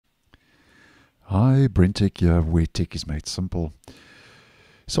Hi, BrenTech here, where tech is made simple.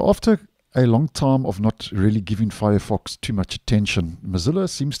 So after a long time of not really giving Firefox too much attention, Mozilla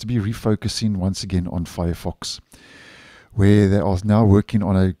seems to be refocusing once again on Firefox, where they are now working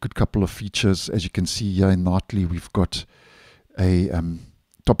on a good couple of features. As you can see here in Nightly, we've got a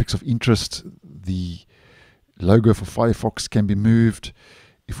topics of interest. The logo for Firefox can be moved.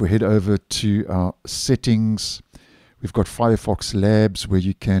 If we head over to our settings, we've got Firefox Labs, where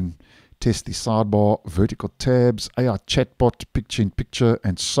you can test the sidebar, vertical tabs, AI chatbot, picture-in-picture,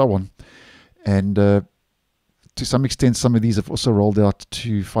 and so on. And to some extent, some of these have also rolled out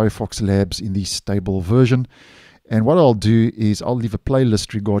to Firefox Labs in the stable version. And what I'll do is I'll leave a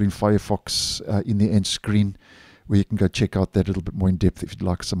playlist regarding Firefox in the end screen, where you can go check out that a little bit more in depth if you'd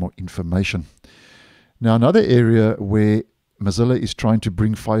like some more information. Now, another area where Mozilla is trying to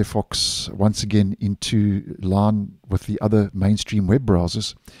bring Firefox once again into line with the other mainstream web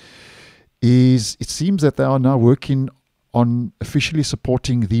browsers is it seems that they are now working on officially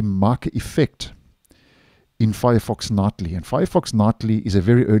supporting the marker effect in Firefox Nightly. And Firefox Nightly is a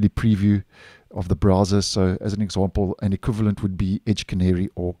very early preview of the browser. So as an example, an equivalent would be Edge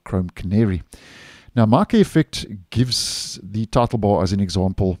Canary or Chrome Canary. Now, marker effect gives the title bar, as an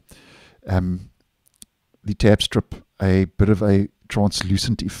example, the tab strip, a bit of a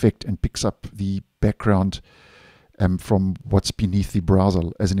translucent effect and picks up the background from what's beneath the browser,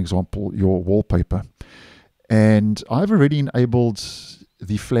 as an example, your wallpaper. And I've already enabled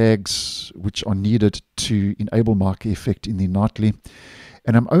the flags which are needed to enable marker effect in the Nightly.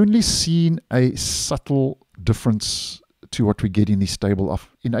 And I'm only seeing a subtle difference to what we get in the stable. I've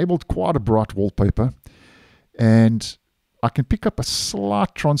enabled quite a bright wallpaper, and I can pick up a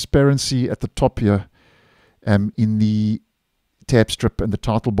slight transparency at the top here in the tab strip and the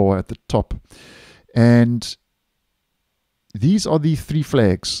title bar at the top. And these are the three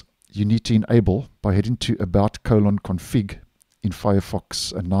flags you need to enable by heading to about:config in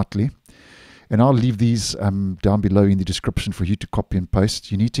Firefox Nightly. And I'll leave these down below in the description for you to copy and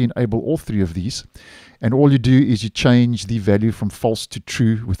paste. You need to enable all three of these. And all you do is you change the value from false to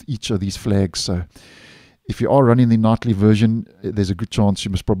true with each of these flags. So if you are running the Nightly version, there's a good chance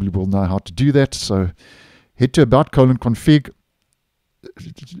you most probably will know how to do that. So head to about:config,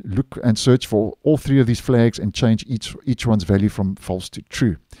 look and search for all three of these flags and change each one's value from false to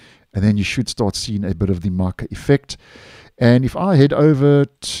true. And then you should start seeing a bit of the marker effect. And if I head over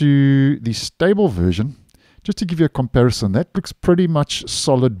to the stable version, just to give you a comparison, that looks pretty much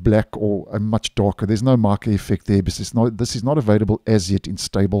solid black or much darker. There's no marker effect there because this is not available as yet in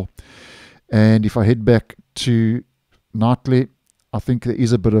stable. And if I head back to Nightly, I think there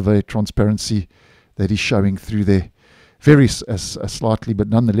is a bit of a transparency that is showing through there. Very slightly, but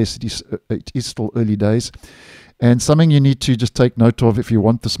nonetheless, it is still early days. And something you need to just take note of if you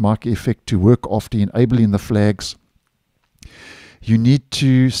want this marker effect to work after enabling the flags, you need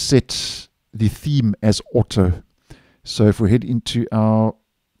to set the theme as auto. So if we head into our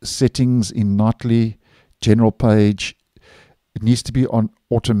settings in Nightly, general page, it needs to be on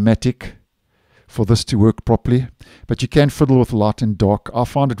automatic for this to work properly, but you can fiddle with light and dark. I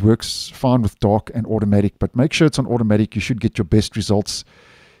find it works fine with dark and automatic, but make sure it's on automatic. You should get your best results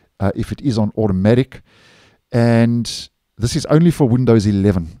if it is on automatic. And this is only for Windows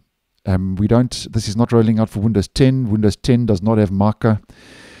 11. This is not rolling out for Windows 10. Windows 10 does not have marker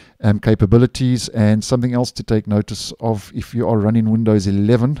capabilities. And something else to take notice of, if you are running Windows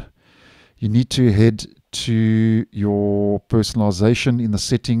 11, you need to head to your personalization in the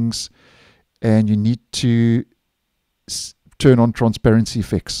settings, and you need to turn on transparency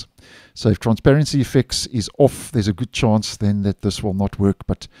effects. So if transparency effects is off, there's a good chance then that this will not work.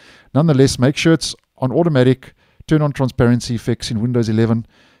 But nonetheless, make sure it's on automatic, turn on transparency effects in Windows 11,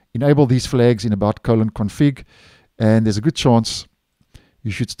 enable these flags in about:config, and there's a good chance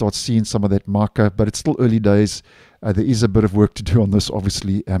you should start seeing some of that marker, but it's still early days. There is a bit of work to do on this,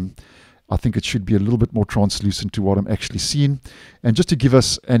 obviously. I think it should be a little bit more translucent to what I'm actually seeing. And just to give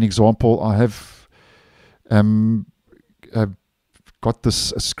us an example, I have got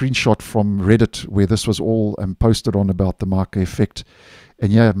this screenshot from Reddit where this was all posted on about the marker effect.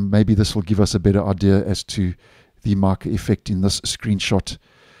 And yeah, maybe this will give us a better idea as to the marker effect in this screenshot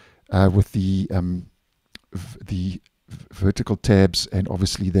with the vertical tabs and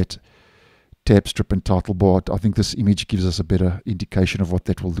obviously that tab strip and title bar. I think this image gives us a better indication of what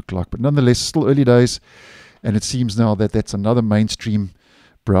that will look like. But nonetheless, still early days, and it seems now that that's another mainstream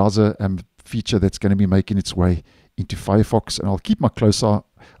browser feature that's going to be making its way into Firefox. And I'll keep a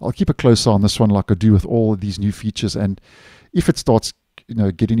close eye on this one, like I do with all of these new features. And if it starts,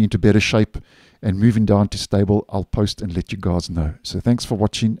 getting into better shape and moving down to stable, I'll post and let you guys know. So thanks for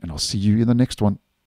watching, and I'll see you in the next one.